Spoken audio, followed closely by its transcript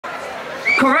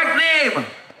Correct name,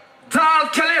 Dahl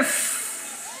Calliste.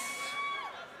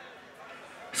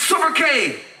 Super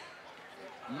K,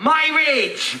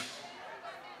 Mirage.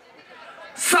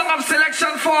 Song of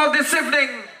selection for this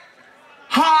evening,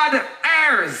 Hard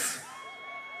Airs.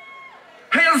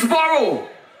 Hillsborough.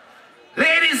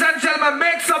 Ladies and gentlemen,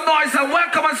 make some noise and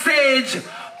welcome on stage,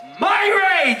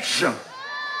 Mirage.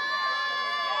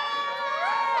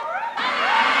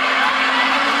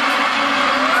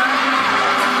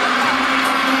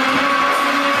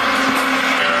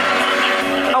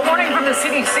 The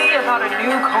CDC about a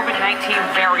new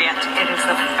COVID-19 variant. It is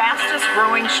the fastest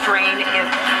growing strain in...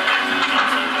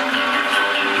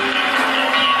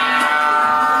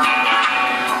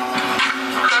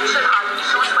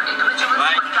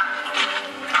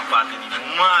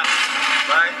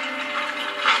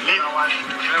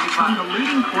 The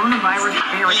leading coronavirus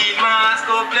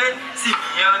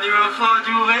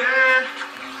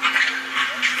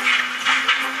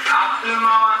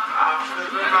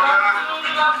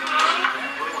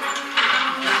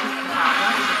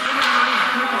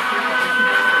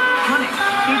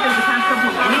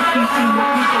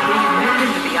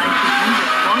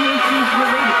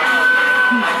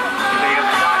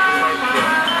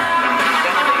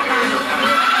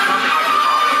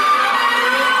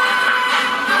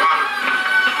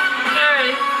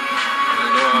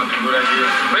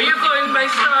Where you going, my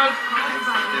son?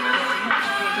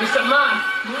 Mr. Man,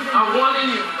 I'm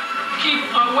warning you. Keep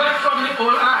away from the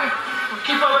old eye.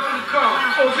 Keep away from the crowd.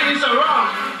 COVID is around.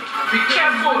 Be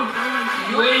careful.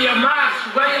 Wear your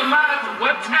mask. Wear your mask.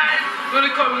 What time will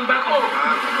you coming back home?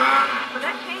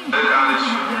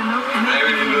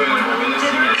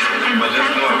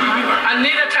 I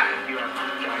need a time.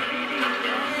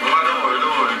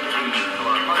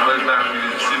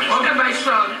 Okay, my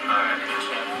son.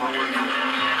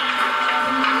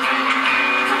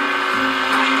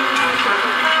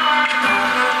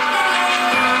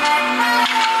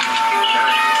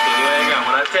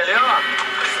 Tell you,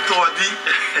 study.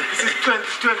 This is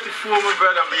 2024, my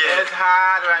brother. Yeah, it's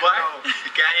hard right now. You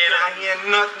can't hear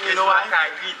nothing. You know what?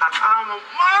 I'm a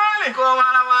money. Go on,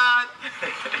 man.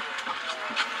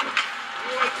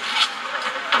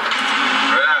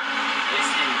 Brother,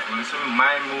 listen to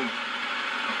my move.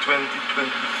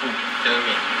 2024. Tell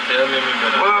me, my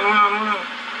brother. Hold on.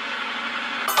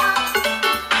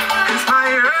 It's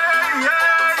my yeah.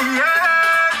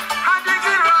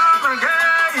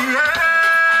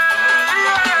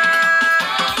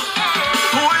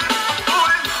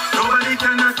 Nobody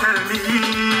cannot tell me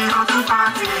how to get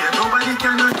happy. Nobody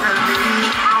cannot tell me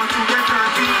how to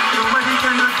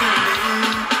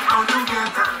get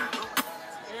happy.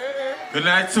 Good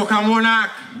night, Soca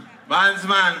Monarch,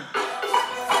 bandsman.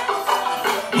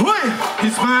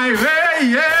 It's my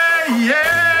way, yeah.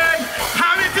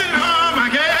 Hamilton home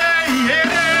again,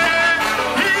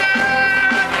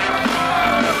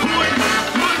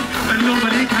 and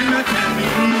nobody cannot tell me.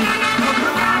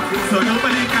 So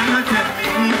nobody cannot tell me.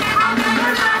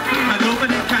 And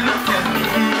nobody cannot tell me.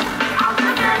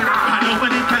 And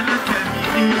nobody cannot tell me.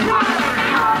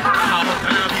 How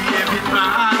can I be a bit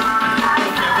bad?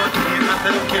 Don't care about things, I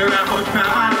don't care about crowd.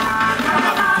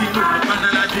 I'm eating up and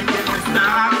I'm drinking this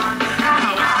stuff.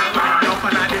 How I can wind up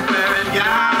and I declare it,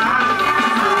 yeah.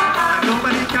 And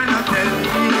nobody cannot tell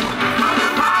me.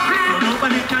 So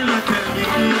nobody cannot tell me.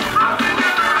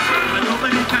 And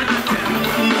nobody cannot tell me.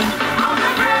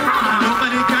 And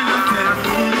nobody cannot tell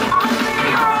me.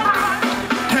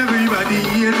 Everybody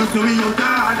here knows we out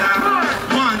harder.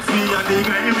 Once we on the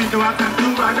ground, we know I can do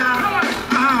better.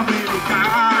 I will look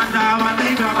harder when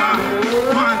they cover.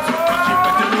 Once we touch it,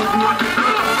 but they don't do it.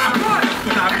 I'm going to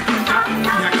put everything down.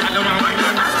 I can't know my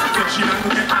woman, so she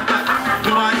don't get that.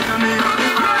 Nobody can make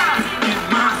it. In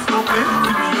mask, okay?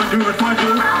 See me on the road for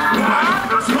you.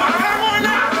 Nobody. So come on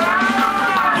now.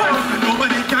 And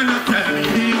nobody cannot tell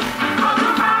me.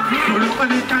 So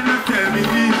nobody cannot tell me.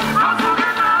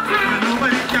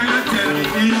 Nobody cannot tell me.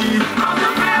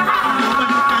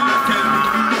 Nobody cannot tell me.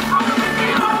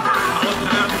 How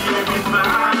can I be a big man?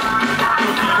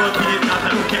 Don't care about it, I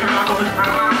don't care about it.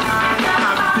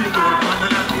 Everything goes on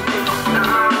and I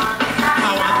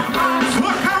want to. So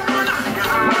come on.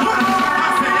 I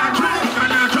say I drink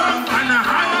and I drunk and I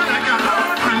high like a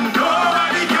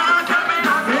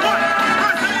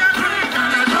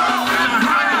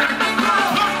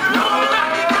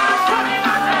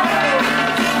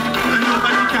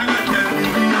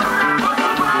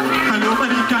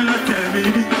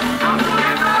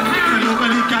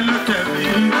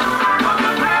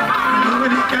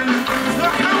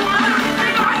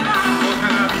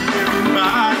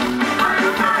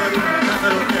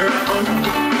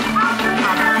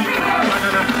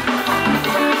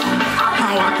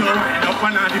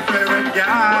one of the favorite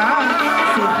girl.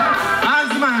 So,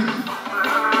 Asman,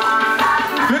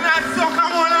 good night, Soca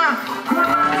Monarch.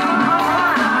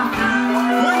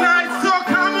 Good night,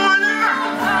 Soca Monarch.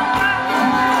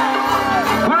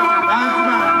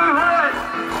 Asman,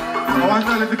 I want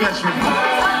to let you get you.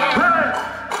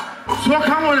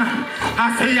 Soca Monarch, I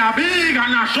say you're big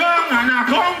and you're strong and you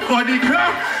come for the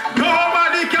crowd.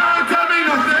 Nobody can tell me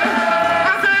nothing.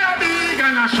 I say you're big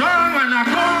and you're strong and you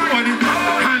come for the crowd.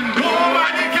 And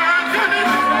nobody can tell me.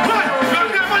 What? Don't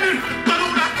get money. Don't do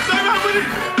that. Don't have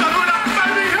money. Don't do that.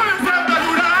 Don't do that. Don't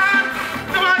do that.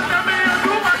 Don't tell me you're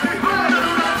too much. Don't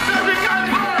do that. Every guy.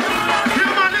 You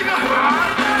my nigga.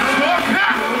 Soca.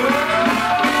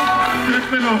 Let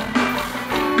me know.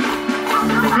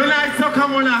 Good night, Soca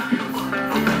Monarch.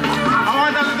 I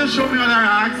want them to show me all the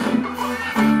rags,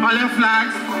 all the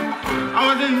flags. I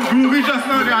was in groovy just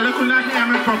now there, I could not hear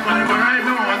me properly, but right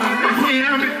now I want them to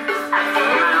hear me.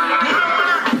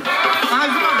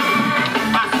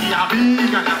 I see a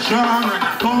big and a strong and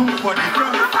a come for the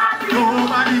crowd.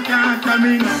 Nobody can tell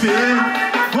me nothing.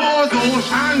 Goes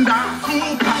ocean down,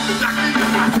 super, Jackie, tell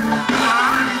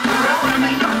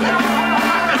me nothing.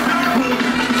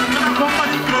 I come for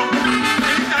the crowd,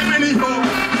 anytime, anyhow.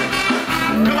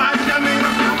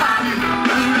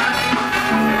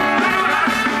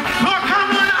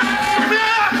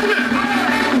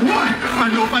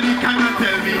 Nobody cannot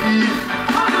tell me.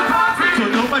 So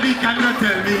nobody cannot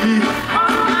tell me.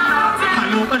 And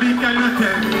nobody cannot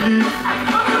tell me.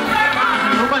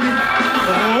 And nobody.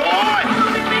 Oh!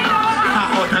 I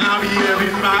ought to not be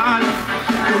having bad.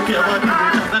 Don't care about the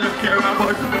bitches, I don't care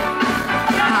about.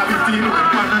 Have you seen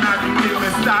one and I can kill me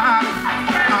star.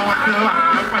 I want to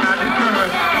walk up and I the girl.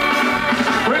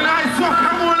 When I saw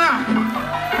Camona.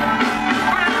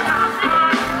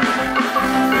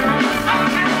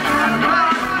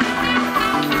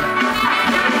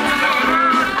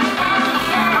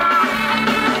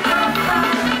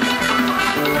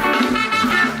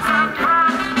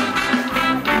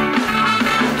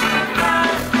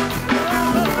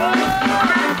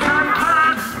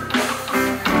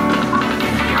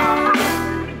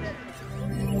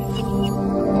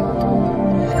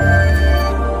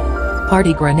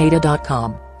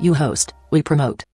 Partygrenada.com, you host, we promote.